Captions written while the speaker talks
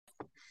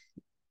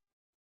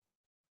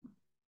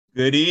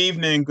Good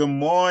evening, good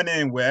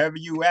morning, wherever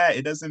you at.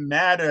 It doesn't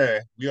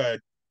matter. We are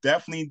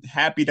definitely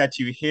happy that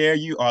you're here.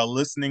 You are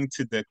listening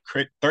to the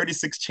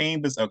 36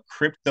 Chambers of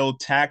Crypto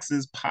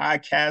Taxes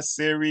podcast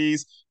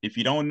series. If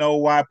you don't know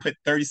why I put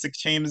 36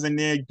 chambers in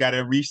there, you got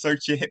to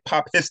research your hip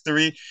hop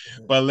history.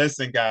 But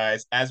listen,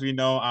 guys, as we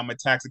know, I'm a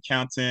tax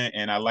accountant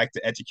and I like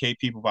to educate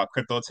people about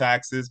crypto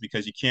taxes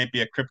because you can't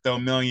be a crypto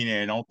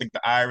millionaire and don't think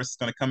the IRS is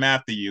going to come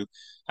after you.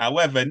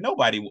 However,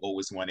 nobody will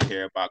always want to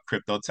hear about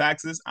crypto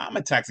taxes. I'm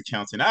a tax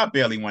accountant. I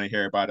barely want to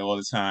hear about it all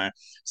the time.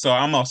 So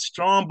I'm a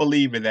strong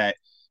believer that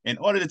in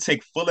order to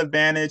take full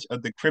advantage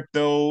of the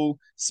crypto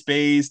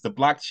space, the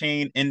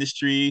blockchain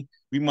industry,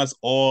 we must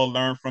all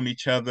learn from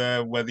each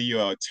other, whether you're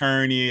an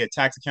attorney, a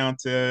tax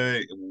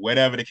accountant,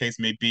 whatever the case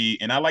may be.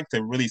 And I like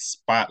to really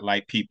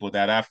spotlight people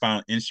that I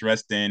found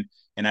interesting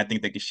and I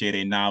think they can share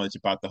their knowledge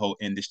about the whole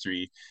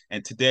industry.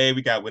 And today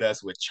we got with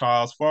us with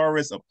Charles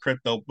Forrest of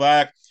Crypto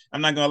Black.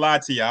 I'm not gonna lie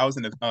to you. I was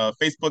in a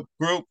Facebook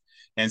group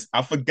and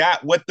I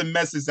forgot what the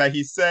message that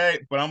he said,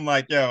 but I'm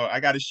like, yo, I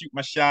got to shoot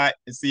my shot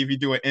and see if he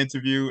do an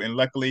interview. And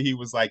luckily, he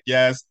was like,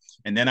 yes.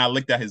 And then I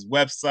looked at his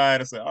website.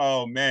 I said,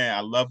 oh man,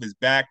 I love his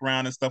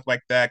background and stuff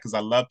like that because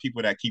I love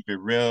people that keep it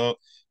real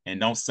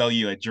and don't sell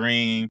you a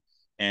dream.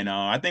 And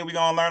I think we're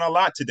gonna learn a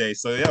lot today.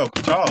 So, yo,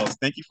 Charles,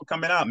 thank you for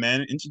coming out,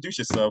 man. Introduce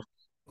yourself.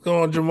 What's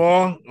going on,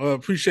 Jamal?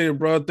 Appreciate it,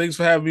 bro. Thanks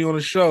for having me on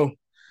the show.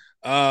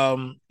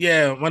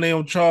 Yeah, my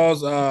name is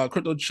Charles,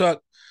 Crypto Chuck,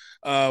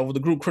 with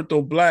the group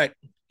Crypto Black.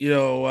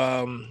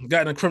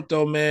 Got into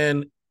crypto,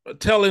 man,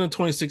 tail end of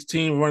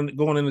 2016,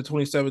 going into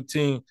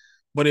 2017.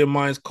 Buddy of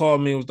mine's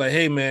called me and was like,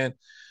 "Hey, man,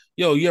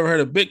 yo, you ever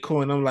heard of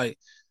Bitcoin?" I'm like,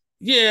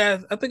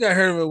 "Yeah, I think I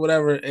heard of it,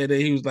 whatever." And then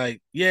he was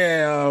like,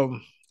 "Yeah."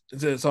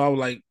 So I was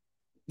like,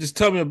 "Just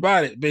tell me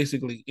about it,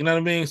 basically." You know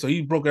what I mean? So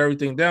he broke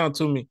everything down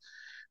to me,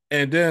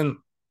 and then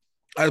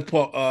I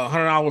put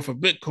 $100 for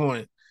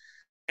Bitcoin,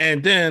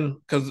 and then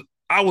because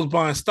I was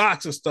buying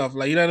stocks and stuff,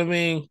 like you know what I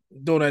mean,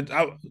 doing that.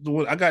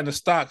 I got into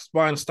stocks,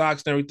 buying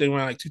stocks and everything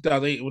around like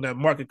 2008 when that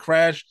market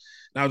crashed,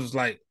 and I was just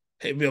like,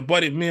 hey, me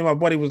and my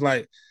buddy was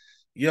like,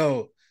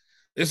 yo,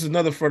 this is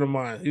another friend of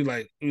mine. He was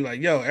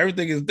like, yo,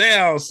 everything is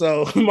down,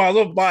 so we might as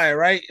well buy it,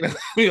 right?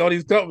 All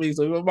these companies,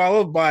 so we might as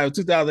well buy it. In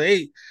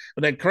 2008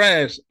 when that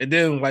crashed, and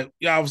then like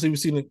yeah, obviously we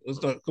seen it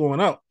start going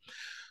up.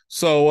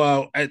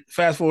 So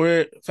fast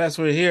forward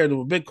here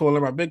to Bitcoin,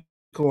 learn about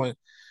Bitcoin.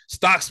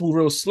 Stocks move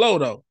real slow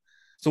though.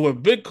 So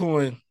with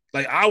Bitcoin,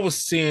 like I was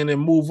seeing it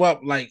move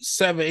up like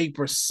 7,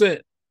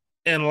 8%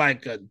 in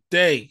like a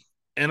day.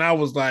 And I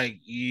was like,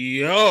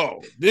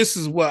 yo, this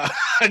is what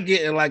I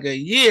get in like a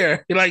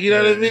year. Like, you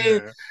know what Yeah, I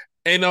mean?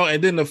 yeah,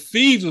 And then the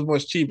fees was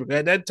much cheaper.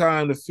 At that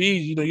time, the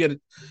fees, you had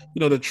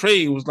to, the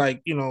trade was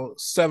like, $7,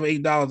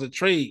 $8 a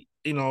trade,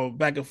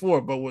 back and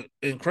forth. But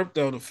in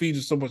crypto, the fees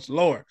are so much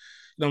lower.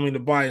 You know what I mean, to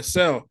buy and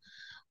sell.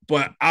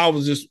 But I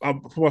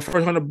put my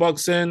first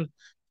 $100 in,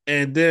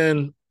 and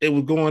then it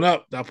was going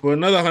up. I put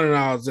another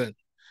 $100 in.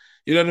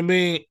 You know what I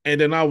mean? And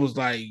then I was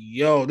like,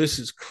 yo, this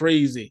is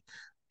crazy.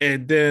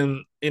 And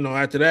then,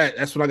 after that,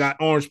 that's when I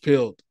got orange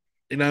pilled.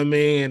 You know what I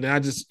mean? And then I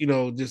just,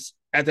 just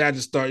after I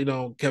just start,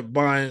 kept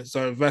buying,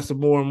 started investing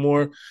more and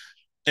more.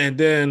 And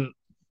then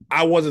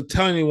I wasn't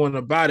telling anyone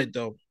about it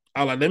though.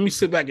 I was like, let me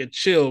sit back and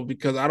chill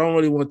because I don't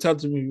really want to tell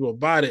too many people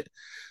about it.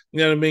 You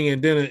know what I mean?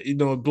 And then it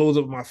blows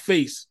up my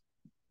face.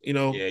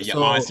 yeah.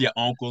 Your aunts, So your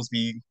uncles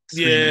be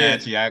screaming yeah,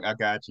 at you. I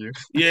got you.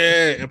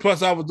 yeah, and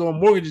plus I was doing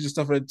mortgages and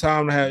stuff at the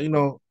time. I had,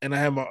 and I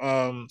had my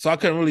so I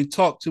couldn't really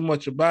talk too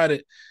much about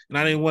it, and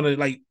I didn't want to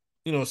like,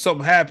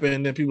 something happened,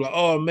 and then people like,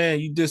 oh man,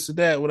 you this or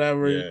that,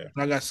 whatever. Yeah.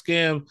 I got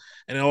scammed,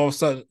 and then all of a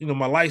sudden,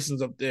 my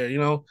license up there,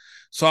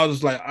 So I was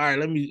just like, all right,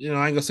 let me,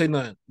 I ain't gonna say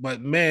nothing,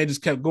 but man, it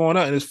just kept going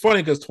up, and it's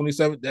funny because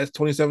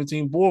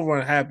 2017 bull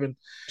run happened,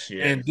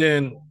 Yeah. and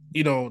then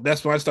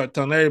that's when I started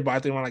telling everybody. I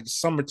think around like the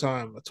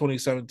summertime of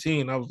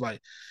 2017, I was like,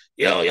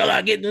 yo, y'all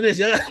gotta get into this.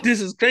 Y'all, this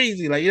is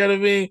crazy. Like, you know what I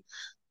mean?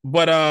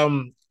 But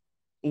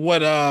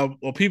what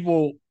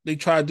people they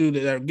try to do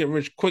that get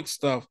rich quick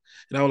stuff,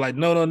 and I was like,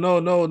 no, no, no,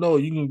 no, no.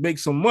 You can make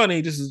some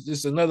money. This is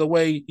just another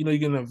way. You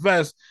can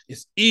invest.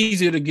 It's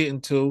easier to get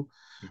into.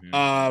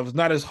 Mhm. It's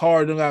not as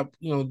hard to not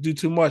do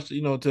too much.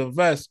 To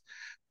invest,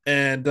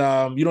 and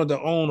you don't have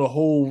to own a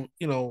whole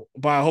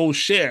buy a whole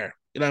share.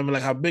 You know what I mean?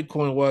 Like how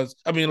Bitcoin was.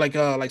 I mean, like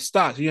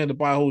stocks. You had to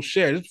buy a whole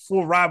share. This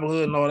before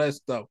Robinhood and all that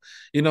stuff.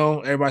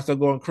 Everybody started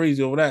going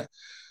crazy over that.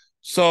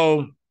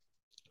 So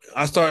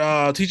I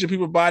started teaching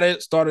people about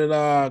it. Started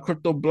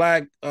Crypto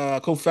Black,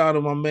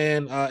 co-founder my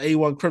man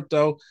A1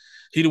 Crypto.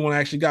 He the one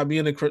that actually got me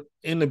into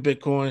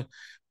Bitcoin,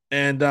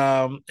 and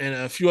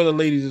a few other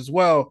ladies as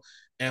well.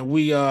 And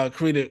we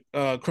created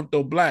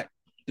Crypto Black,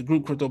 the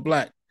group Crypto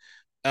Black.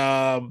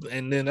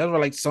 And then that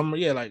was like summer,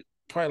 yeah, like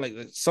probably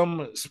like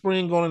summer,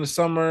 spring going into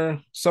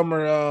summer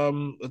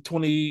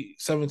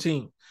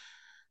 2017.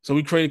 So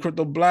we created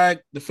Crypto Black,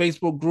 the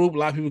Facebook group. A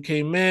lot of people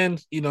came in,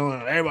 and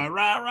everybody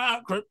rah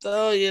rah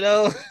crypto.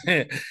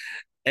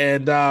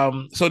 And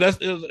so that's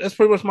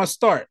pretty much my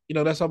start.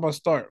 That's how my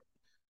start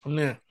from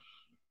there.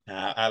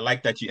 I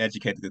like that you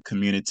educated the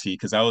community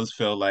because I always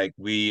feel like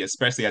we,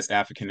 especially as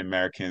African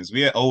Americans,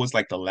 we are always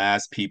like the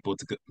last people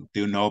to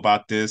do know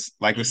about this.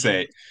 Like we Mm-hmm.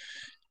 said,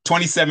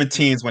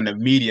 2017 is when the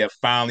media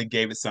finally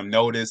gave it some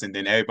notice, and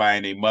then everybody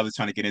and their mother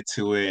trying to get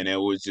into it, and it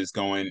was just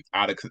going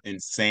out of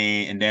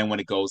insane. And then when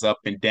it goes up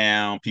and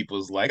down,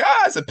 people's like,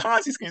 "Ah, it's a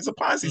Ponzi scheme! It's a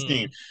Ponzi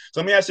scheme!" Mm-hmm. So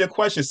let me ask you a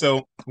question.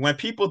 So when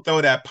people throw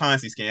that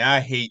Ponzi scheme,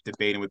 I hate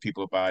debating with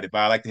people about it, but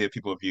I like to hear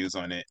people's views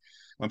on it.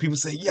 When people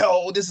say,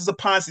 "Yo, this is a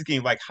Ponzi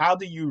scheme," like, how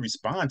do you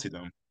respond to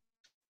them?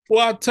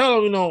 Well, I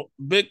tell them,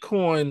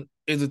 Bitcoin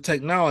is a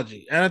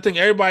technology, and I think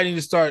everybody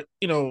needs to start,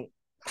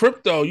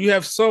 crypto. You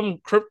have some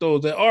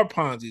cryptos that are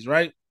Ponzi's,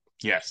 right?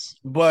 Yes.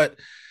 But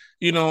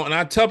and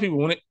I tell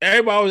people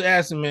everybody always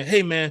asking me,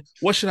 "Hey man,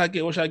 what should I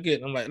get? What should I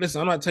get?" And I'm like, "Listen,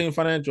 I'm not telling you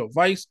financial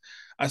advice."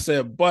 I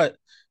said, but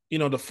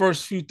the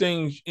first few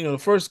things, the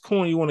first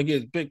coin you want to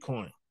get is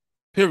Bitcoin.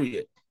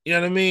 Period. You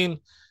know what I mean?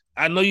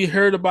 I know you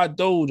heard about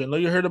Doge. I know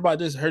you heard about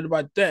this, heard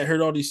about that,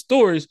 heard all these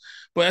stories,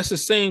 but that's the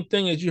same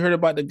thing as you heard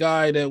about the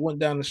guy that went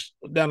down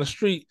the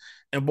street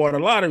and bought a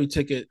lottery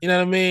ticket. You know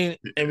what I mean?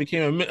 And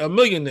became a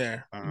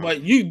millionaire. Uh,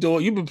 But you do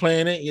it. You've been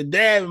playing it. Your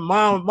dad,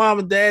 mom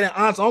and dad, and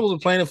aunts, and uncles been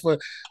playing it for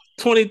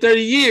 20,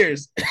 30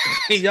 years.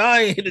 Y'all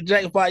ain't hit the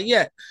jackpot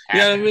yet. You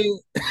know what I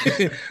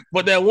mean?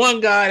 But that one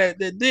guy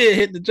that did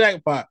hit the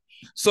jackpot.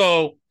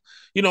 So,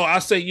 I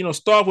say,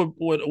 start with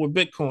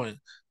Bitcoin.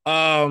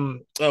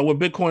 With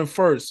Bitcoin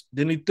first,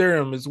 then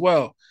Ethereum as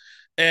well.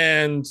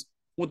 And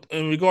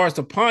in regards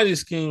to Ponzi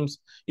schemes,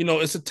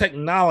 it's a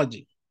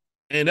technology.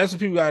 And that's what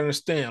people gotta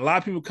understand. A lot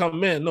of people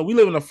come in. No, we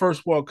live in a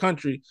first world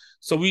country,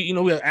 so we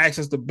have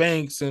access to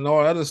banks and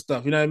all other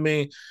stuff. You know what I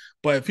mean?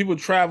 But if people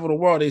travel the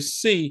world, they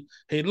see,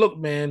 hey, look,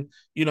 man,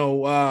 a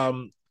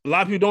lot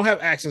of people don't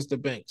have access to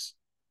banks.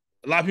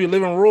 A lot of people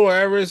live in rural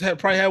areas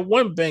probably have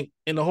one bank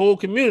in the whole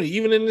community,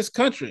 even in this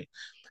country,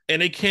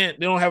 and they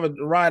don't have a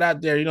ride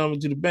out there, to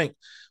the bank.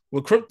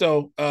 With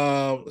crypto,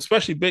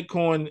 especially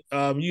Bitcoin,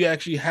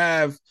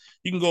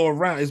 you can go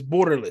around. It's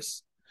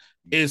borderless.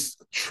 It's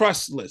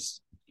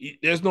trustless.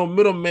 There's no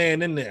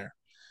middleman in there.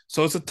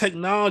 So it's a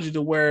technology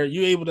to where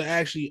you're able to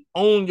actually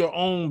own your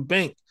own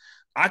bank.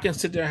 I can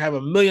sit there and have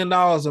 $1 million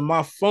in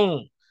my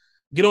phone,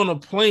 get on a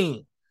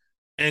plane,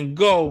 and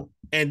go,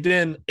 and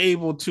then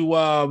able to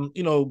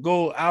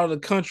go out of the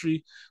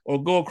country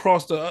or go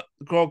across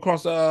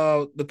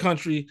the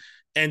country,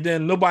 and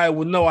then nobody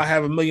would know I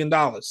have $1 million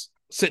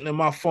sitting in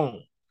my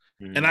phone,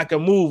 and mm. I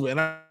can move it, and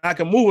I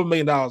can move $1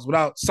 million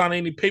without signing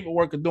any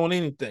paperwork or doing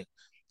anything.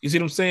 You see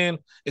what I'm saying?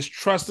 It's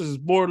trustless, it's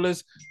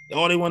borderless.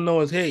 All they want to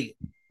know is, hey,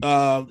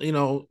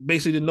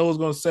 basically the node's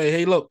going to say,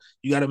 hey, look,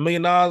 you got $1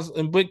 million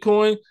in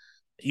Bitcoin.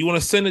 You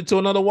want to send it to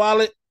another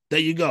wallet? There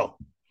you go.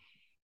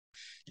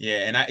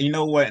 Yeah, and you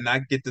know what, and I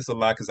get this a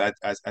lot because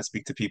I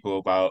speak to people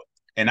about,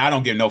 and I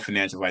don't give no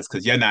financial advice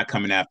because you're not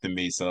coming after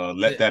me. So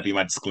let that be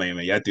my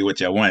disclaimer. Y'all do what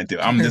y'all want to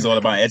do. I'm just all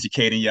about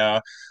educating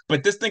y'all.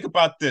 But just think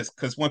about this,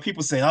 because when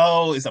people say,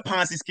 "Oh, it's a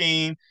Ponzi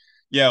scheme,"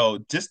 yo,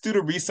 just do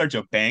the research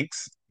of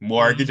banks,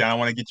 mortgage. Mhm. I don't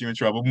want to get you in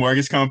trouble.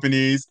 Mortgage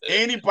companies,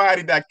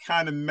 anybody that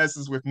kind of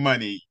messes with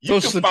money, you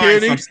Social can find some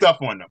Security. stuff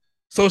on them.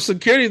 Social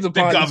Security is a The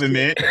Ponzi scheme.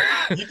 government.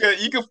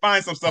 You can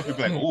find some stuff and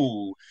be like,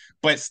 ooh,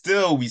 but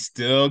still, we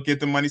still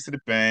get the money to the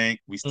bank.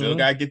 We still Mhm.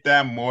 gotta get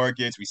that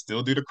mortgage. We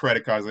still do the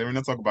credit cards.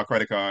 Everyone talk about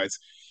credit cards.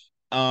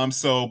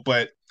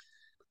 But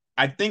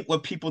I think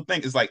what people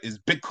think is like, is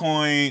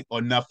Bitcoin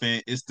or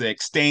nothing? Is the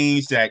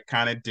exchange that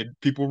kind of did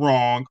people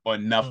wrong or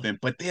nothing?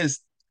 But there's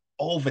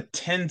over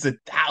tens of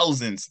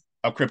thousands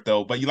of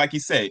crypto. But like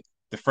you say,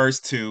 the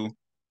first two,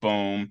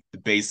 boom, the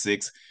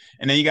basics,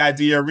 and then you gotta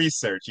do your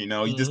research.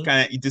 Mhm.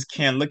 You just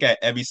can't look at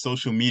every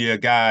social media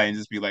guy and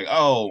just be like,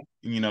 oh,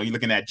 you're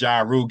looking at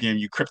Ja Rule giving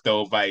you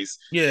crypto advice.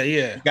 Yeah, You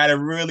yeah. got to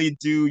really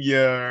do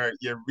your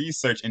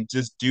research and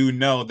just do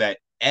know that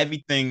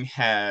everything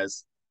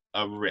has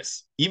a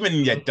risk. Even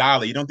your Mhm.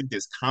 dollar, you don't think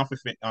there's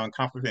confident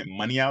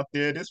money out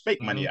there. There's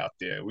fake money Mhm. out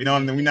there. We're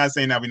Mhm. not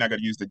saying that we're not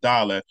going to use the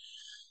dollar.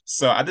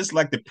 So I just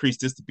like to preach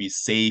just to be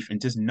safe and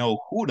just know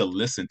who to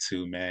listen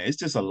to, man. It's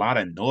just a Mhm. lot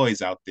of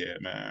noise out there,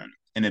 man.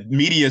 And the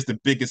media is the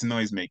biggest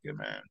noise maker,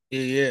 man.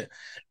 Yeah, yeah.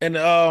 And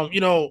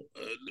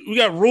we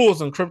got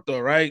rules in crypto,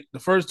 right? The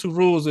first two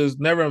rules is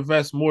never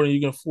invest more than you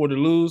can afford to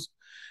lose.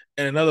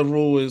 And another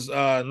rule is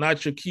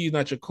not your keys,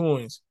 not your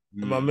coins.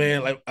 And my Mm.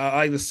 man, like I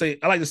like to say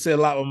a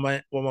lot with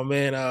my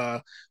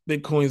man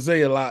Bitcoin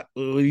Zay a lot.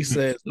 What he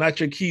says, not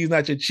your keys,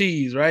 not your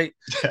cheese, right?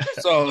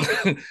 So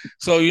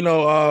so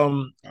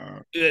uh,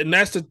 and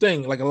that's the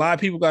thing. Like a lot of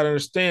people got to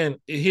understand,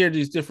 hear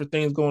these different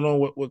things going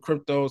on with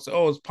crypto. So,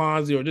 oh, it's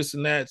Ponzi or this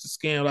and that, it's a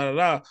scam, da da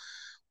da.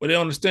 But they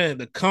don't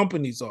understand the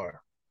companies are.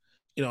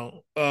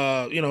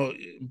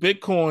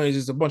 Bitcoins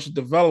is a bunch of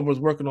developers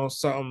working on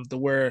something to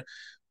where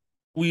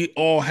we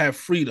all have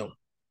freedom.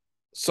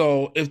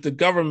 So if the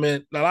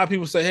government, a lot of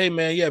people say, hey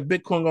man, yeah,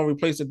 Bitcoin gonna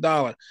replace the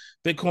dollar,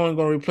 Bitcoin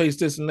gonna replace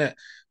this and that.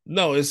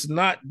 No, it's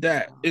not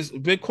that. It's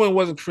Bitcoin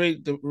wasn't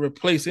created to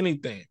replace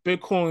anything.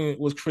 Bitcoin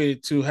was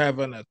created to have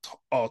an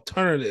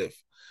alternative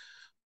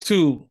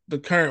to the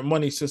current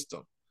money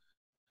system.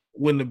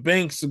 when the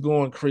banks are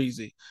going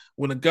crazy,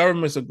 when the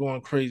governments are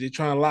going crazy, they're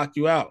trying to lock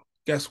you out.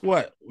 Guess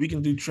what? We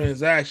can do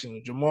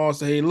transactions. Jamal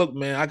said, "Hey, look,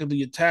 man, I can do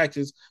your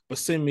taxes, but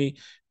send me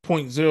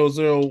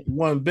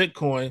 0.001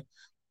 Bitcoin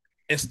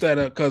instead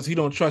of because he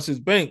don't trust his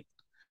bank.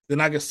 Then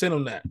I can send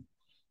him that,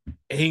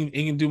 and he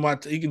can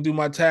do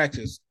my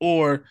taxes.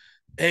 Or,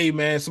 hey,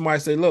 man, somebody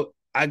say, look,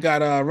 I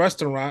got a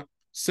restaurant.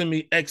 Send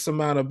me X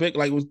amount of bit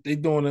like what they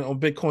doing on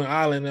Bitcoin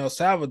Island in El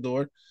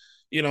Salvador.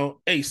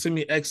 Hey, send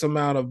me X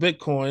amount of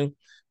Bitcoin,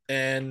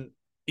 and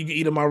you can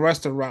eat at my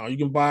restaurant. Or you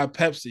can buy a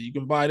Pepsi. You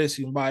can buy this.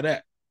 You can buy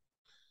that.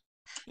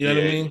 You know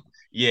what I Yeah, mean?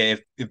 yeah.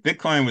 If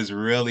Bitcoin was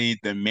really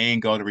the main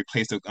goal to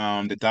replace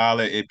the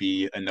dollar, it'd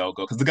be a no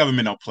go because the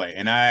government don't play.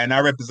 And I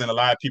represent a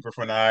lot of people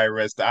from the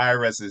IRS. The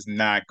IRS is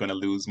not going to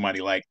lose money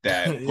like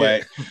that. Yeah.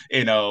 But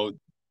you know,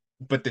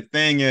 but the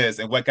thing is,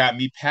 and what got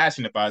me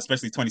passionate about,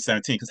 especially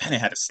 2017, because I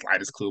didn't have the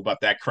slightest clue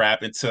about that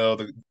crap until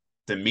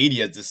the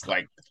media just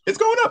like it's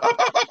going up, up,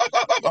 up, up, up,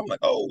 up, up. I'm like,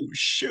 oh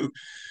shoot.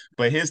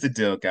 But here's the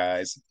deal,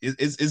 guys.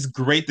 It's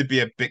great to be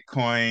a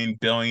Bitcoin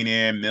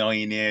billionaire,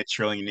 millionaire,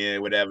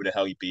 trillionaire, whatever the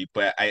hell you be.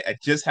 But I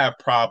just have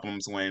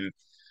problems when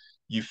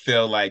you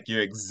feel like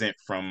you're exempt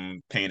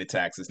from paying the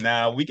taxes.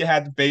 Now, we can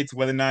have debates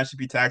whether or not it should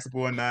be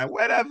taxable or not.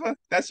 Whatever.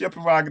 That's your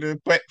prerogative.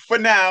 But for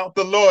now,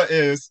 the law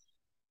is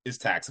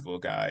taxable,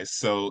 guys.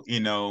 So,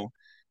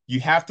 you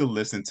have to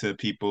listen to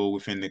people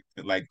within the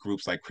like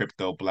groups like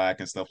Crypto Black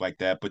and stuff like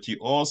that, but you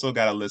also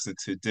got to listen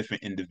to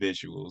different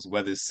individuals,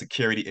 whether it's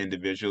security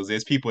individuals.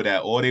 There's people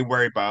that all they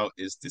worry about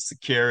is the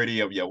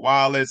security of your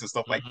wallets and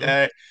stuff like Mm-hmm.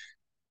 that.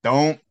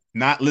 Don't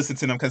not listen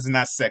to them because it's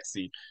not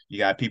sexy. You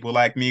got people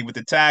like me with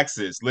the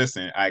taxes.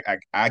 Listen, I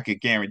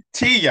could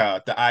guarantee y'all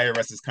the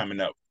IRS is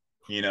coming up.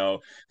 You know,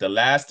 the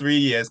last 3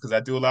 years, because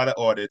I do a lot of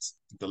audits,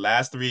 the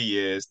last 3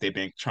 years they've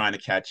been trying to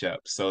catch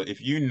up. So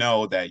if you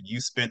know that you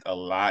spent a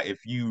lot, if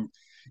you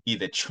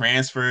either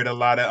transferred a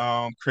lot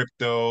of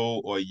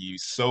crypto or you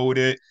sold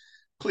it,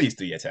 please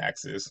do your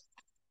taxes.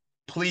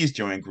 Please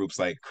join groups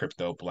like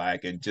Crypto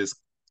Black and just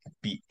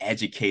be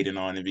educated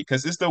on it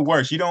because it's the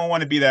worst. You don't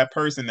want to be that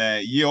person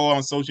that you're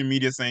on social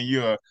media saying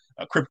you're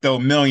a crypto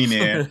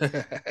millionaire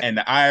and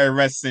the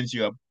IRS sends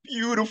you a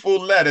beautiful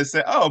letter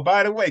saying, "Oh,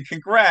 by the way,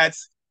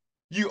 congrats.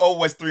 You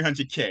owe us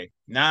 300K."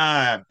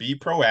 Nah, be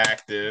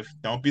proactive.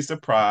 Don't be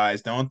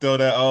surprised. Don't throw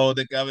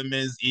the government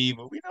is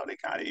evil. We know they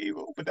kind of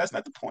evil, but that's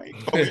not the point.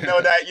 But we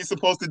know that you're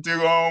supposed to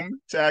do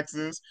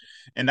taxes.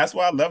 And that's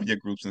why I love your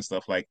groups and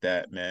stuff like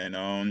that,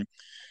 man.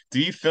 Do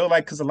you feel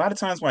like because a lot of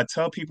times when I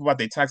tell people about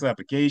their tax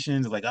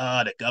applications, like,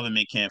 the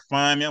government can't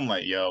find me. I'm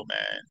like, yo,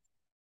 man,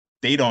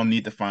 they don't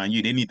need to find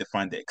you. They need to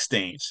find the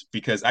exchange.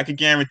 Because I could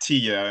guarantee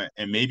you,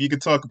 and maybe you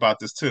could talk about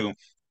this too,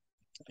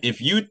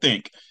 if you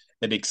think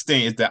that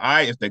exchange is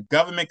if the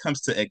government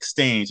comes to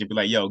exchange and be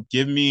like, yo,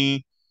 give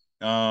me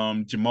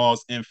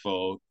Jamal's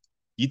info,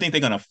 you think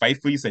they're gonna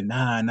fight for you? Say,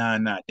 nah, nah,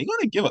 nah. They're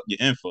gonna give up your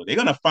info. They're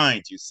gonna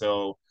find you.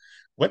 So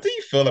what do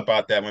you feel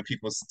about that when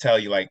people tell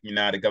you like,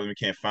 the government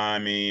can't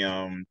find me?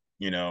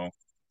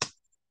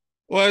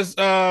 Was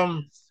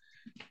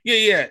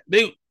yeah.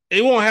 They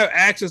won't have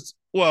access.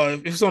 Well,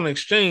 if it's on an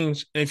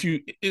exchange, if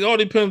you, it all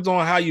depends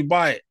on how you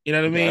buy it. You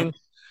know what I Okay. mean?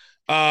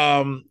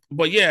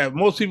 But yeah,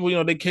 most people,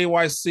 they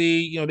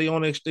KYC, they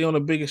own the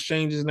big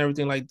exchanges and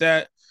everything like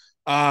that.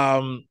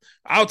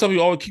 I'll tell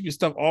you always keep your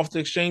stuff off the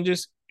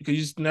exchanges because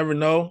you just never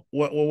know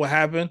what will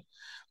happen.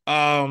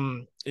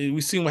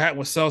 We seen what happened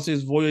with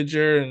Celsius,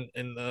 Voyager,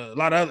 and a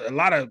lot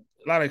of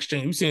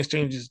exchanges. We've seen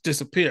exchanges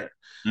disappear.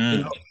 You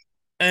know,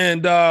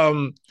 Mm,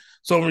 and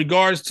so in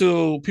regards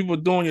to people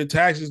doing your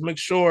taxes, make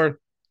sure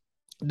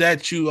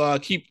that you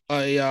keep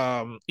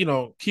an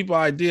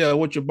idea of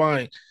what you're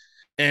buying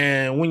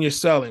and when you're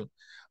selling.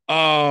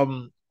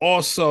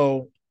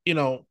 Also,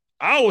 I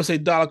always say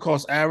dollar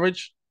cost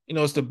average.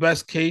 It's the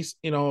best case.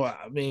 I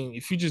mean,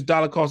 if you just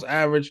dollar cost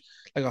average,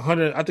 like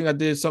 100, I think I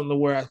did something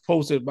where I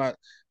posted about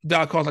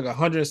dollar cost like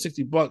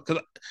 $160.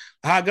 Because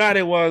how I got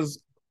it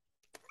was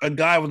a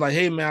guy was like,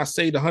 "Hey man, I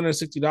saved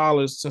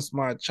 $160 since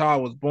my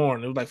child was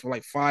born. It was like for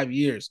like 5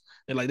 years,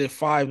 and like they're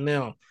five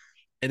now."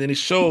 And then it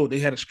showed they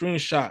had a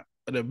screenshot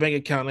of their bank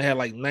account. They had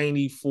like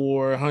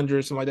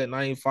 9,400, something like that,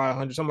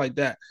 9,500, something like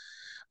that.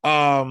 They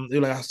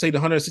were like, I saved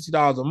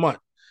 $160 a month.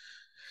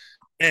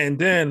 And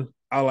then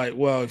I like,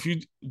 well, if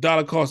you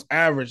dollar cost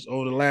average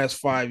over the last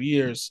 5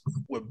 years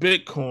with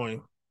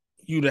Bitcoin,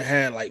 you'd have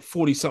had like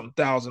 40 something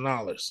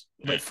 $1,000,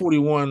 like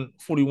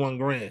mm, 41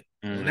 grand.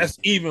 And mm. that's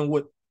even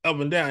with up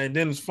and down. And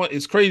then it's fun,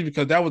 it's crazy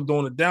because that was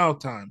during the down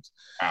times.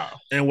 Wow.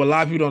 And what a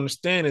lot of people don't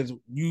understand is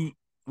you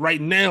right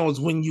now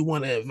is when you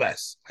want to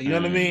invest. You know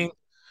what I Mm, mean?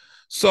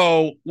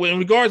 So in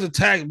regards to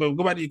tax, but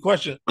go back to your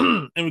question,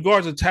 in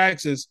regards to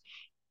taxes,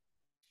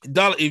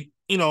 dollar, if,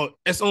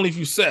 it's only if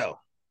you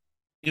sell.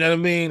 You know what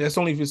I mean? That's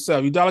only if you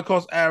sell. You dollar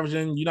cost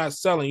averaging, you're not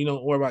selling. You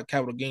don't worry about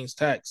capital gains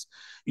tax.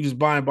 You just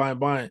buying, buying,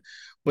 buying.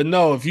 But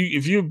no, if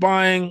you're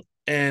buying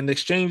and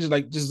exchanges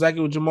like just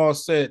exactly what Jamal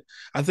said,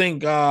 I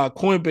think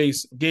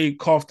Coinbase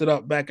coughed it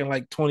up back in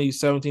like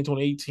 2017,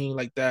 2018,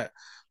 like that.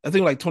 I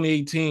think like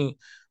 2018,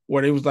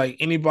 where it was like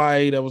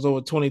anybody that was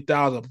over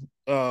 20,000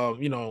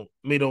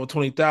 made over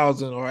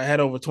 20,000 or had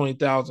over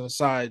 20,000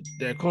 inside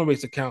their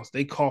Coinbase accounts.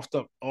 They coughed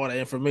up all that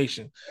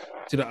information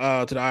to the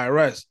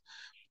IRS.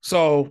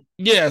 So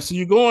yeah, so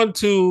you're going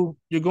to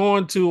the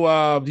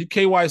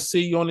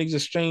KYC on these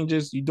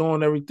exchanges. You're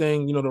doing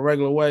everything the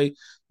regular way.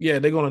 Yeah,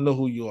 they're gonna know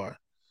who you are.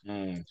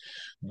 Mm.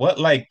 What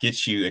like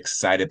gets you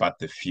excited about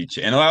the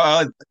future?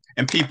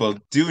 And people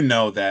do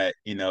know that,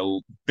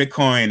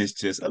 Bitcoin is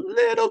just a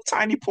little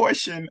tiny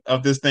portion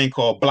of this thing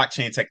called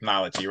blockchain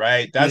technology,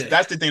 right? That's Yeah.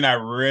 that's the thing that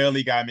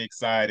really got me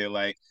excited.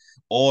 Like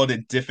all the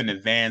different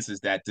advances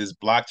that this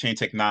blockchain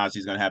technology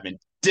is going to have in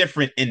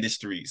different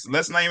industries.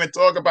 Let's not even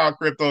talk about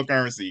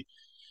cryptocurrency.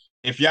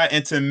 If y'all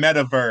into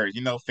metaverse,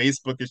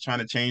 Facebook is trying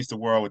to change the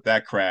world with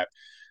that crap.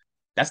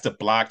 That's the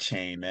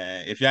blockchain,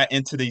 man. If y'all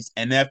into these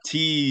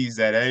NFTs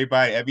that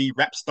every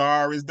rap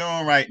star is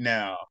doing right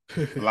now,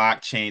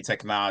 blockchain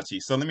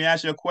technology. So let me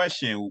ask you a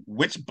question.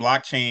 Which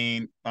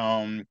blockchain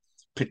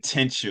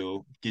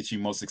potential gets you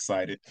most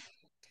excited?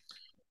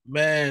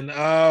 Man,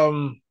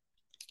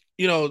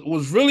 it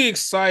was really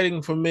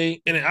exciting for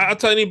me. And I'll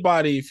tell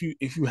anybody,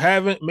 if you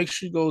haven't, make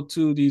sure you go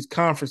to these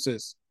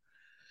conferences.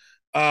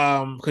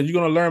 Because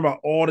you're gonna learn about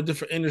all the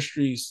different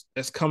industries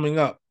that's coming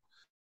up.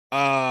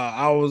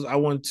 I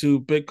went to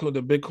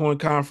the Bitcoin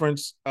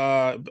conference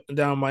down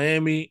in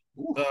Miami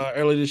Ooh,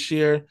 early this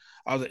year.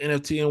 I was at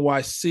NFT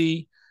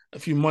NYC a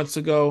few months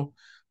ago.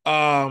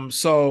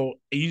 So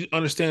you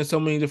understand so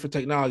many different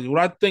technologies.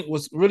 What I think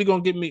was really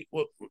gonna get me,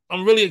 what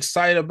I'm really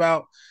excited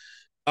about,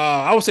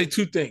 I would say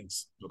two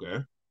things.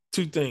 okay.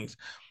 Two things.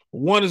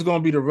 One is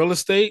gonna be the real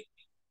estate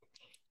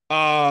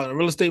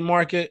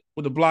market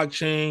with the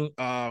blockchain,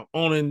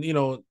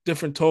 owning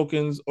different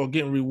tokens or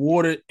getting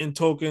rewarded in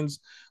tokens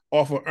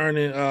off of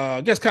earning.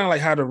 I guess kind of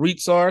like how the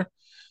REITs are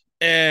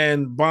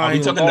and Are we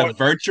buying talking the large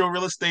virtual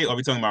real estate or are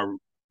we talking about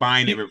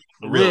buying it for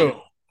real?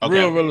 real Okay.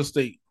 real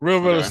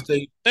Okay.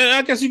 estate, and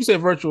I guess you can say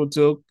virtual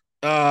too.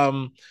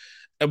 Um,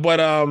 but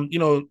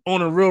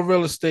owning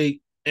real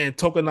estate and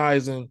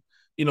tokenizing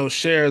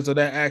shares of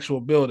that actual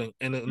building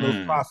and those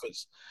Mm,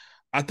 profits.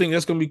 I think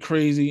that's gonna be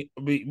crazy.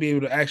 Be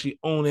able to actually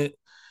own it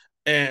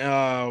and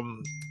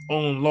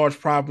own large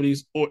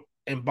properties or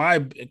and buy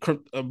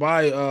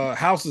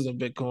houses in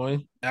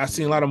Bitcoin. I've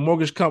seen a lot of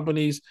mortgage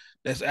companies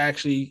that's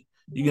actually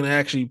you can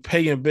actually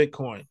pay in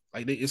Bitcoin.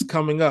 Like it's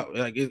coming up.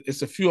 Like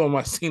it's a few of them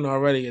I've seen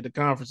already at the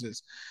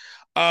conferences.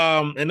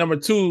 And number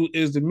two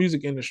is the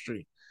music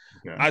industry.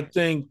 okay. I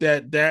think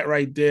that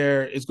right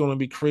there is going to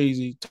be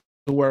crazy.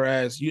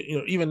 Whereas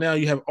even now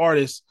you have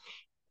artists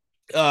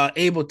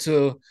able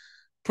to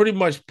pretty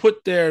much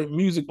put their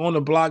music on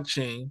the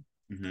blockchain.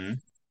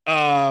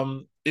 Mm-hmm.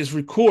 Is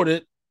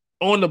recorded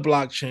on the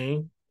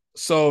blockchain.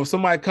 So if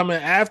somebody come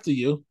in after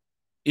you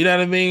know what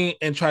I mean,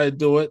 and try to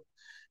do it,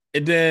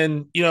 and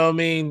then you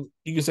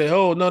can say,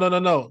 "Oh no, no, no,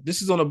 no,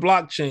 this is on the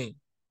blockchain,"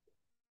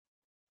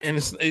 and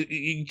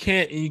you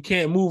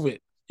can't move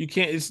it. You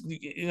can't. It's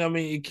what I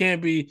mean. It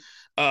can't be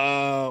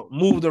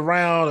moved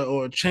around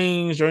or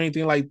changed or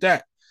anything like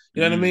that.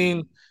 You know what I Mm.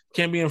 mean?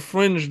 Can't be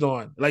infringed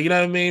on. Like you know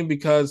what I mean?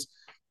 Because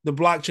the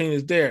blockchain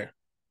is there.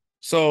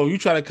 So you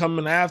try to come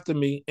in after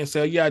me and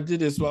say, oh, "Yeah, I did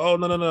this," but oh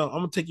no, no, no, I'm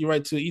gonna take you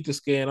right to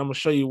Etherscan. I'm gonna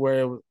show you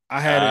where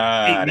I had it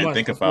Ah, eight I didn't months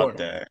think about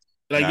before. that.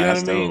 Like you Nah, know what I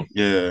that's mean? dope.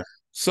 Yeah.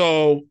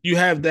 So you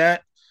have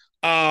that,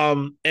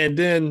 and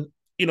then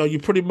you're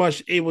pretty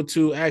much able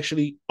to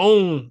actually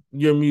own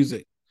your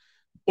music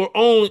or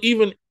own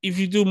even if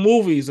you do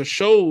movies or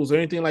shows or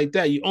anything like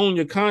that. You own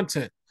your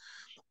content.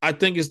 I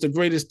think it's the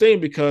greatest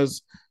thing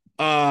because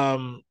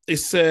it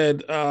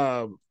said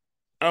I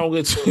don't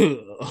get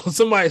to.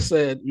 Somebody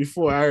said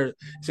before I heard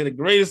said the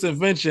greatest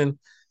invention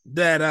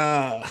that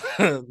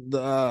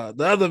the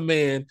other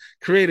man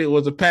created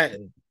was a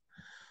patent.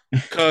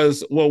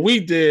 Because what we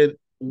did,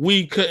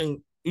 we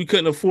couldn't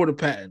afford the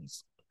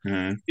patents.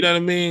 Mm-hmm. You know what I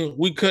mean?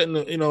 We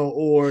couldn't,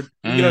 or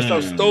we get our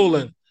stuff Mm.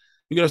 stolen.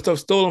 We get our stuff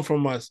stolen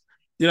from us.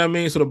 You know what I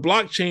mean? So the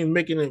blockchain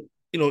making it,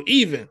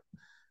 even.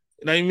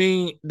 You know what I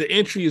mean? The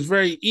entry is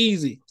very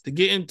easy to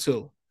get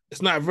into.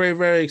 It's not very,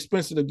 very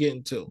expensive to get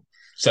into.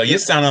 So You you're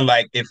sounding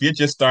like if you're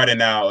just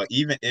starting out, or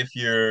even if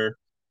you're,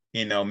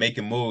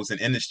 making moves in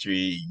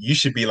industry, you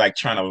should be like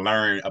trying to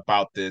learn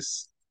about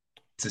this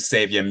to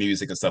save your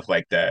music and stuff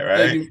like that,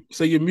 right?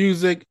 say your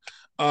music,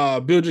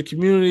 build your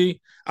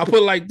community. I put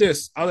it like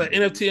this. I was at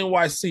NFT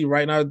NYC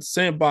right now, the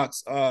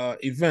Sandbox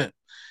event.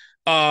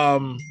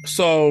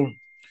 So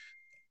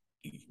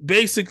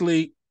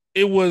basically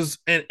it was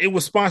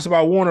sponsored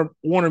by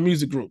Warner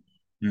Music Group.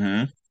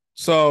 Mm-hmm.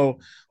 So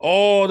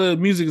all the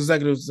music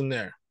executives in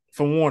there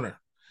from Warner.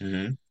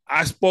 Mm-hmm.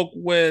 I spoke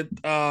with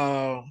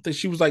I think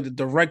she was like the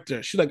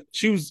director.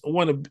 She was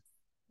one of the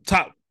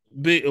top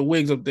big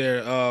wigs up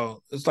there.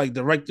 It's like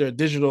director of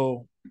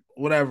digital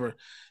whatever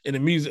in the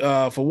music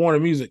for Warner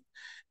Music.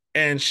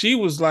 And she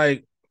was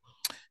like,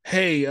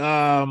 "Hey, and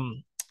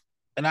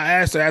I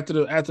asked her after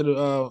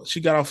the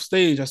she got off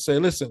stage. I said,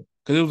 "Listen,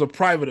 because it was a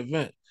private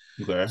event."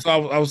 Okay.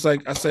 So I was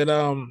like, I said,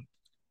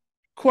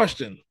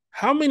 "Question: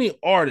 How many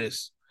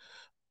artists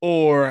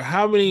or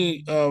how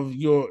many of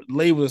your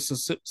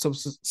labels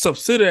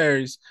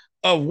subsidiaries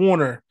of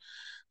Warner,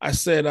 I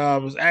said,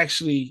 was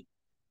actually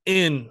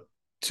in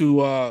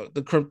to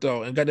the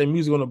crypto and got their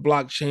music on the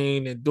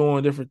blockchain and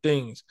doing different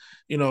things.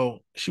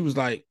 She was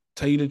like,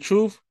 tell you the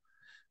truth,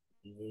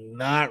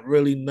 not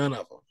really none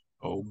of them.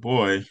 Oh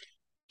boy.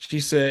 She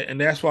said, and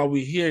that's why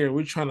we're here.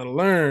 We're trying to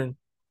learn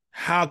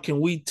how can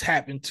we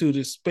tap into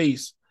this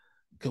space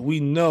because we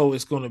know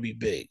it's going to be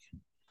big.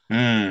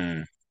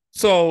 Hmm.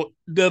 So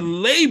the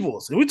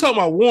labels, and we're talking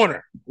about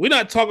Warner. We're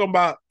not talking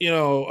about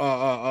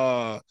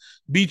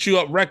beat you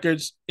up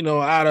records,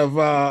 out of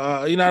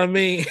you know what I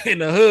mean, in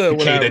the hood,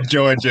 Decatur, whatever.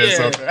 Georgia, or Yeah,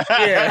 something.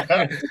 yeah.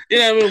 You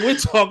know what I mean? We're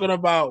talking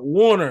about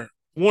Warner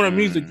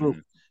Music Group.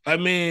 Hmm. I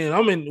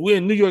mean, we're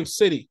in New York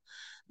City,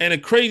 and the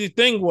crazy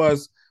thing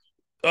was,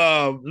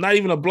 not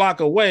even a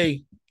block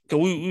away, because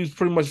we was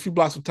pretty much a few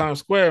blocks from Times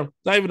Square.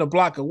 Not even a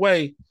block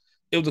away,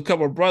 it was a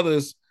couple of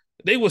brothers.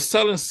 They was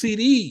selling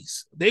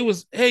CDs. They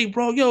was, hey,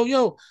 bro,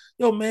 yo,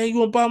 man, you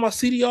want to buy my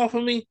CD off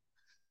of me?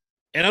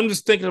 And I'm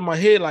just thinking in my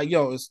head, like,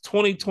 yo, it's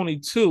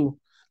 2022.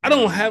 I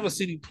don't have a Hmm.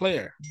 CD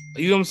player.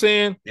 You know what I'm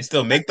saying? They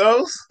still make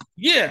those?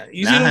 Yeah,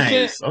 you see what I'm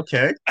saying? Nice.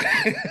 Okay.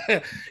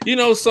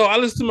 So I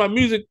listen to my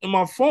music in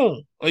my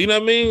phone. You know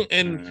what I mean?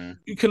 And Hmm.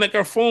 you connect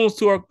our phones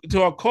to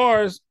our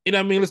cars. You know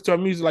what I mean? Listen to our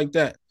music like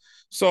that.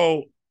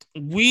 So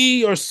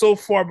we are so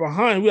far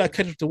behind. We got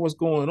to catch up to what's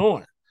going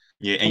on.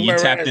 Yeah, and And you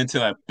tapped whereas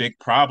into a big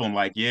problem.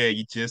 Like, yeah,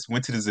 you just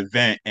went to this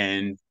event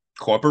and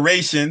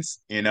corporations,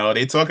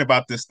 they talk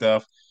about this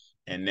stuff.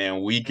 And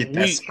then we get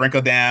that we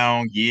sprinkle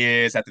down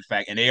years after the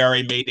fact. And they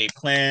already made their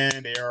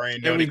plan. They already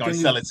know they're going to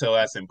everything sell is it to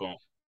us and boom.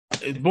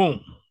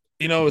 boom.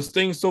 It's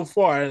things so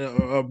far. And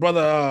a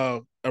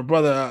brother,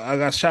 I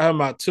got shout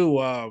him out too.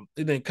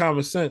 He named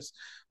Common Sense.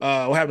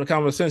 What happened to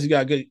Common Sense? He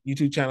got a good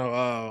YouTube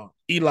channel.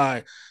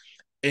 Eli,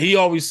 and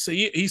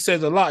he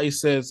says a lot. He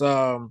says,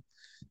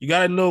 you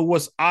got to know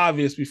what's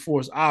obvious before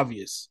it's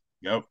obvious.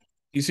 Yep.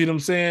 You see what I'm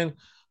saying?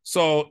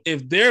 So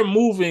if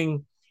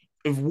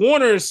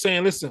Warner is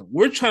saying, listen,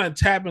 we're trying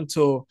to tap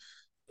into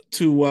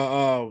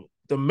the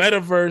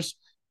metaverse,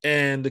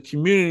 and the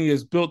community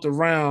is built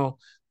around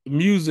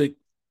music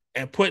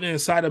and putting it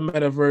inside the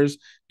metaverse,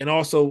 and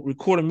also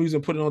recording music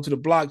and putting it onto the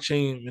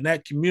blockchain and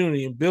that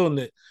community and building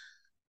it.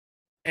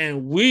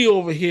 And we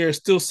over here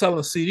still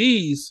selling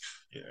CDs,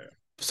 Yeah.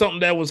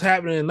 something that was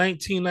happening in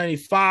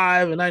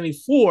 1995 and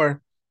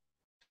 94.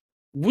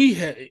 We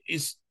had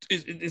it's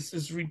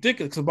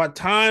ridiculous because by the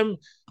time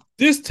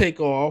this take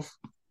off,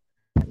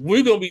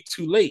 we're gonna be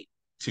too late.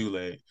 Too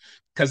late.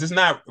 Because it's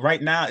not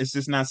right now, it's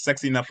just not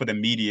sexy enough for the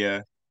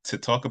media to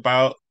talk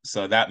about.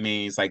 So that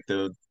means like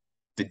the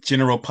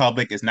general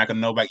public is not gonna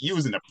know about you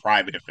was in a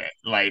private event.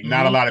 Like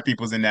not a Mm-hmm. lot of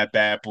people's in that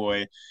bad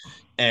boy.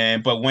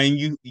 And but when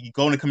you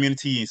go in the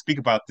community and speak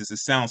about this, it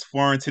sounds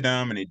foreign to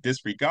them and they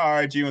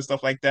disregard you and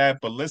stuff like that.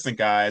 But listen,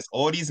 guys,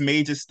 all these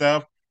major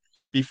stuff,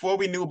 before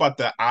we knew about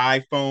the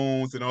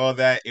iPhones and all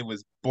that, it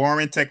was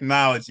boring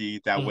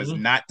technology that was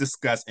Mm-hmm. not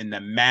discussed in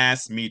the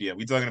mass media.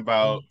 We're talking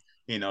about,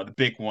 the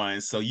big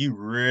ones. So you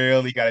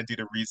really got to do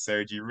the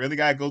research. You really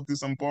got to go through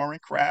some boring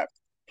crap.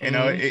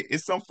 Mm-hmm.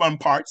 It's some fun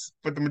parts,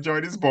 but the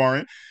majority is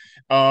boring.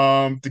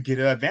 To get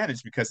an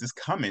advantage because it's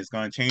coming. It's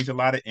going to change a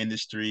lot of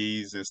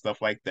industries and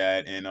stuff like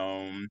that. And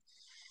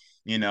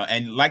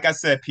like I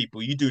said,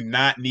 people, you do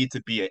not need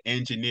to be an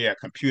engineer, a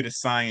computer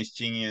science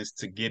genius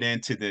to get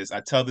into this. I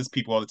tell this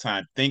people all the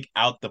time, think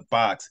out the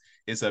box.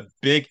 It's a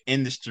big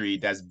industry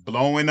that's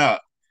blowing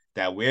up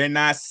that we're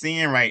not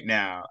seeing right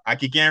now. I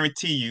can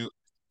guarantee you,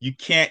 you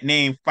can't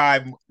name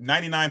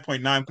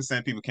 99.9%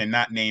 of people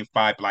cannot name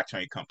five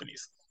blockchain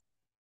companies.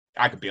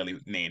 I could barely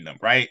name them,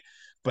 right?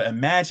 But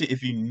imagine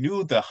if you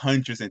knew the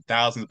hundreds and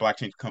thousands of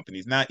blockchain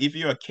companies. Now, if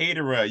you're a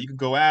caterer, you could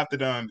go after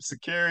them.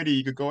 Security,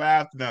 you could go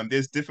after them.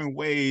 There's different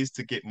ways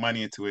to get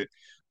money into it,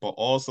 but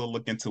also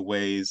look into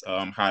ways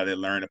how to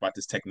learn about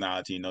this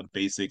technology, the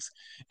basics,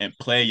 and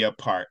play your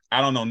part.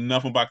 I don't know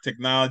nothing about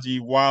technology,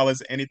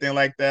 wallets, anything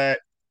like that.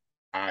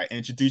 I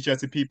introduce you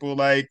to people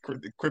like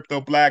the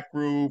Crypto Black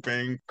Group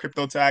and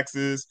Crypto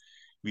Taxes.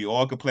 We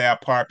all could play our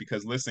part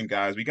because listen,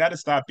 guys, we got to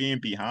stop being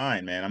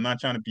behind, man. I'm not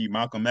trying to be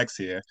Malcolm X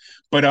here,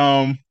 but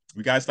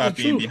we got to The stop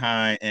being truth.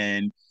 behind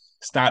and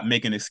stop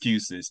making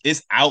excuses.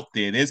 It's out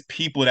there. There's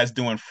people that's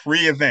doing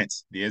free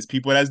events. There's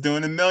people that's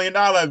doing $1 million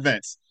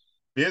events.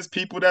 There's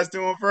people that's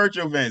doing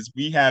virtual events.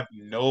 We have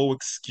no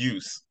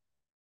excuse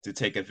to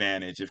take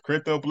advantage. If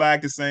Crypto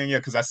Black is saying, yeah,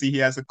 because I see he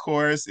has a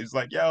course, it's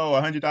like, yo,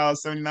 $100,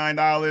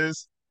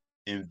 $79,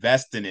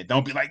 invest in it.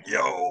 Don't be like,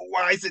 yo,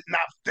 why is it not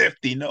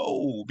 50?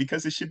 No,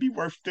 because it should be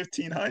worth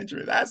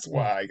 1,500. That's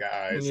why,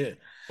 guys. Yeah,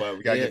 But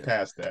we gotta yeah, get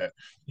past that.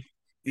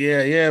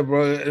 yeah,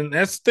 bro. And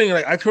that's the thing.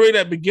 Like, I created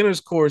that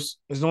beginner's course.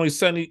 It's only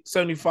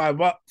 75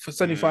 for Mm,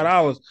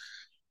 $75.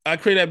 I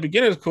created that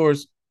beginner's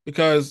course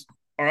because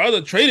our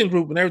other trading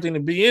group and everything to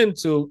be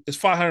into is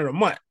 500 a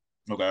month.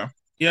 okay,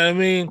 You know what I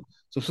mean?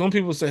 So some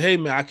people say, "Hey,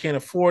 man, I can't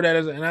afford that,"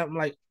 and I'm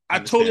like, I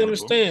totally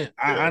understandable. understand.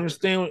 I Yeah,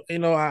 understand.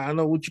 I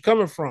know what you're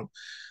coming from.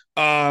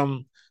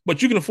 Um,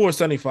 but you can afford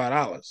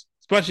 $75.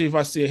 Especially if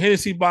I see a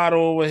Hennessy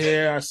bottle over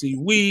here, I see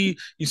weed,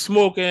 you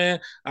smoking,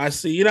 I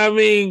see, you know what I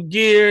mean,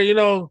 gear, you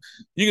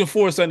can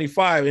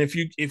 475. And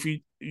if you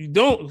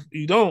don't,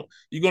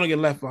 you're gonna get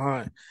left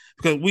behind.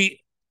 Because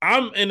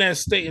I'm in that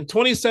state in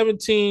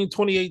 2017,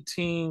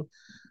 2018,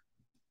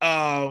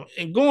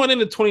 and going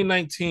into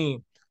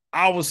 2019,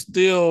 I was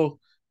still,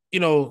 you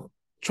know,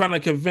 trying to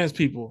convince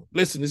people,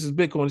 listen, this is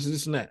Bitcoin, this is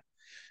this and that.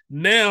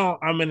 Now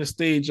I'm in the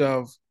stage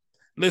of,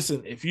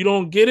 listen, if you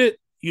don't get it,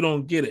 you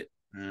don't get it.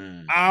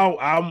 Mm,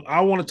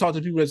 I want to talk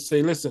to people that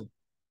say, listen,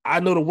 I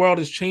know the world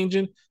is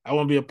changing. I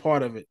want to be a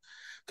part of it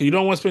because you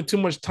don't want to spend too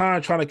much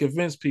time trying to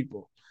convince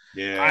people. I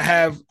yeah.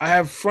 have I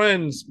have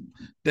friends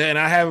that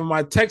I have in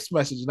my text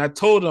message, and I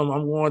told them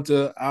I'm going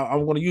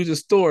to use this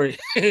story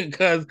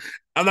because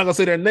I'm not going to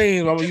say their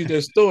name. I'm going to use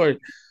their story.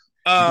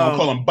 You're gonna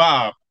call Um, him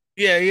Bob.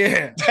 yeah,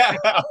 yeah.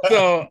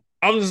 So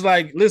I'm just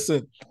like,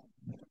 listen,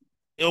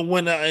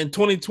 when in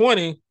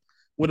 2020,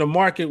 when the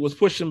market was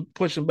pushing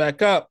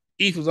back up,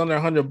 ETH was under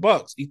 $100,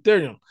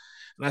 Ethereum,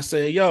 and I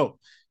said, yo,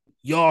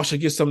 y'all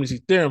should get some of these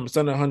Ethereum. It's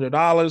under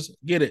 $100.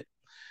 Get it.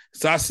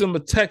 So I sent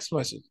them a text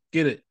message.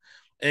 Get it.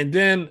 And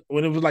then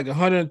when it was like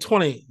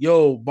 120,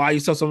 yo, buy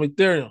yourself some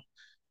Ethereum.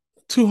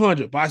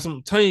 200, buy some.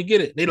 I'm telling you,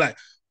 get it. They like,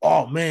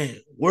 oh man,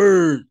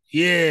 word,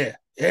 yeah,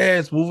 yeah,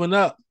 it's moving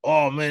up.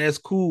 Oh man, that's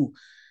cool.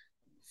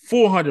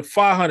 400,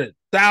 500,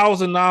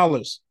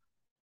 $1,000.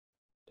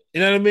 You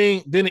know what I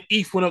mean? Then the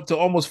ETH went up to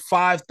almost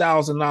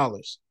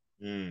 $5,000.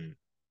 Mm,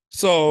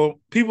 So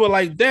people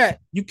like that,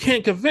 you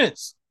can't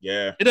convince.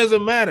 yeah. It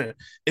doesn't matter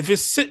if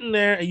it's sitting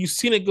there and you've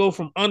seen it go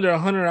from under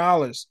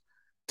 $100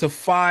 to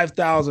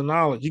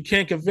 $5,000. You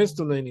can't convince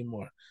them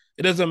anymore.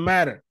 It doesn't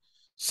matter.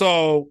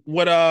 So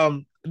what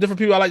different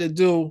people I like to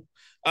do,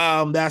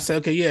 that I say,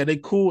 okay, yeah, they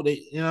cool.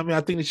 They, you know what I mean?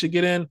 I think they should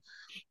get in.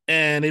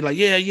 And they like,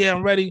 yeah, yeah,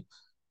 I'm ready.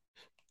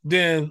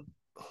 Then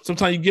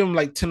sometimes you give them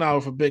like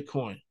 $10 for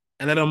Bitcoin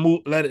and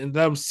let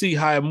them see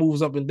how it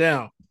moves up and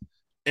down.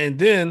 And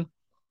then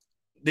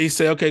they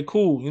say, okay,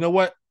 cool. You know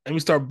what? Let me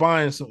start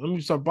buying some. Let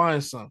me start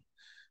buying some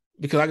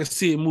because I can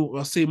see it move.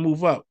 I see it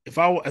move up. If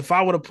I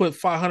would have put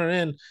 500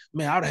 in,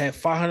 man, I would have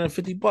had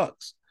 $550.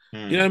 You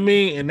know Mm, what I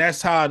mean? And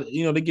that's how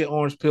they get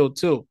orange pill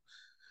too.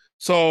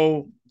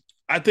 So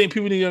I think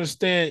people need to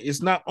understand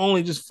it's not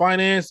only just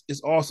finance;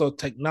 it's also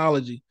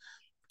technology.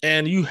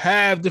 And you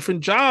have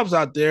different jobs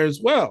out there as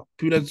well.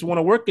 People that just want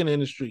to work in the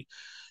industry.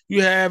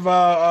 You have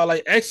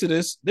like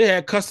Exodus. They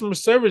had customer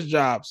service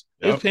jobs.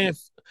 yep.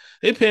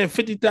 They paying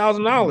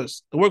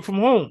 $50,000 to work from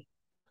home.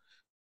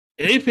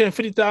 And they paying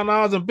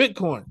 $50,000 in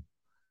Bitcoin.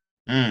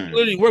 You Mm,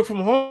 literally work from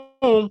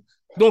home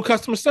doing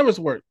customer service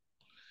work.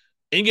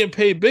 And you getting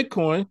paid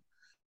Bitcoin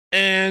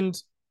and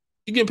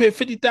you getting paid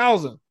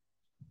 50,000.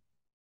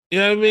 You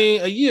know what I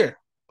mean? A year.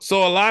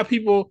 So a lot of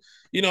people,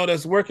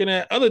 that's working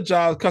at other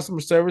jobs,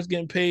 customer service,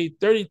 getting paid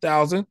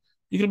 30,000.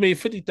 You can make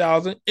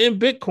 50,000 in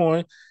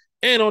Bitcoin.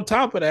 And on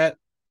top of that,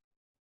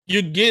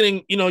 you're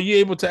getting, you're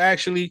able to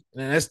actually,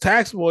 and that's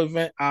taxable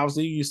event,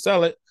 obviously you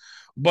sell it,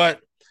 but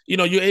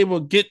you're able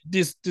to get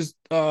this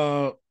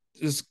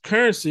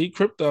currency,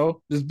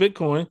 crypto, this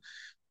Bitcoin,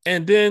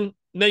 and then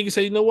you can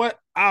say, you know what?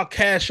 I'll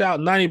cash out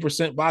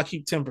 90%, but I'll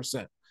keep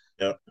 10%.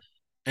 yep.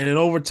 And then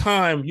over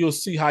time, you'll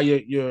see how your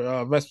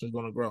investment is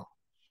going to grow.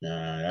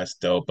 That's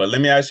dope. But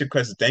let me ask you a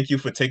question. Thank you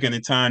for taking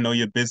the time. I know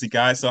you're a busy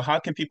guy. So how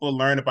can people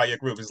learn about your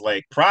group? Is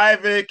like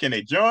private? Can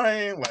they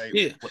join? Like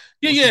Yeah, yeah, what's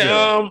the deal?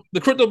 yeah.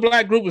 The Crypto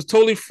Black group is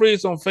totally free.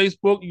 It's on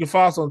Facebook. You can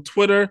follow us on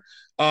Twitter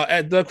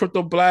at the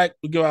Crypto Black.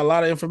 We give out a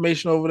lot of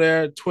information over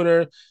there.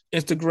 Twitter,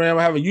 Instagram.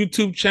 I have a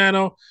YouTube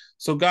channel.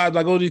 So guys,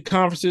 I go to these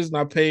conferences and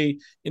I pay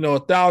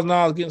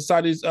 $1,000 get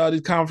inside these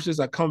conferences.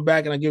 I come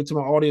back and I give it to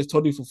my audience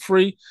totally for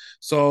free.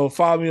 So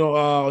follow me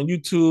on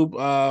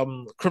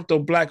YouTube, Crypto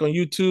Black on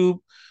YouTube.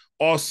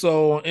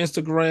 Also on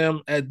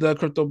Instagram at the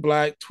Crypto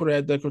Black, Twitter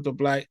at the Crypto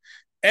Black.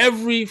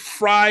 Every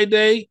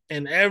Friday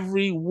and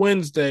every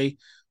Wednesday,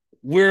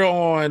 we're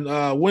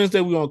on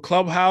Wednesday, we're on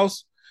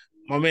Clubhouse.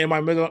 My man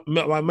Mike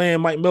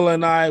Miller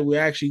and I,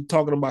 we're actually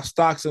talking about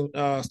stocks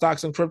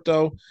and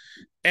crypto.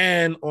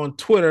 And on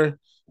Twitter,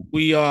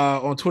 we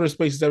on Twitter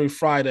Spaces every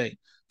Friday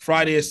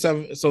at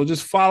 7. So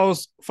just follow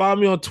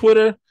me on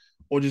Twitter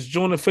or just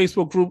join the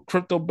Facebook group,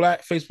 Crypto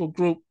Black Facebook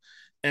group.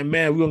 And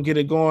man, we're gonna get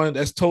it going.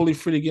 That's totally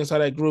free to get inside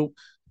that group.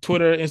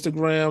 Twitter,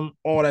 Instagram,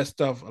 all that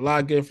stuff. A lot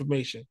of good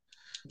information.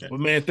 But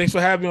man, thanks for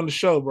having me on the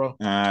show, bro.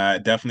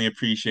 Definitely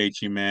appreciate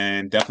you,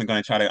 man. Definitely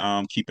gonna try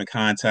to keep in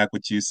contact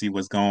with you, see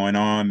what's going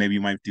on. Maybe you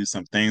might do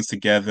some things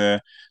together.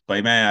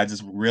 But man, I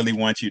just really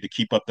want you to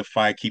keep up the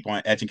fight, keep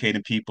on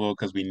educating people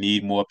because we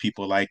need more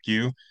people like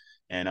you.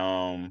 And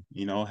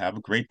have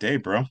a great day,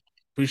 bro.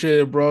 Appreciate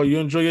it, bro. You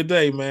enjoy your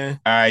day, man.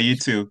 All right, you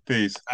too. Peace.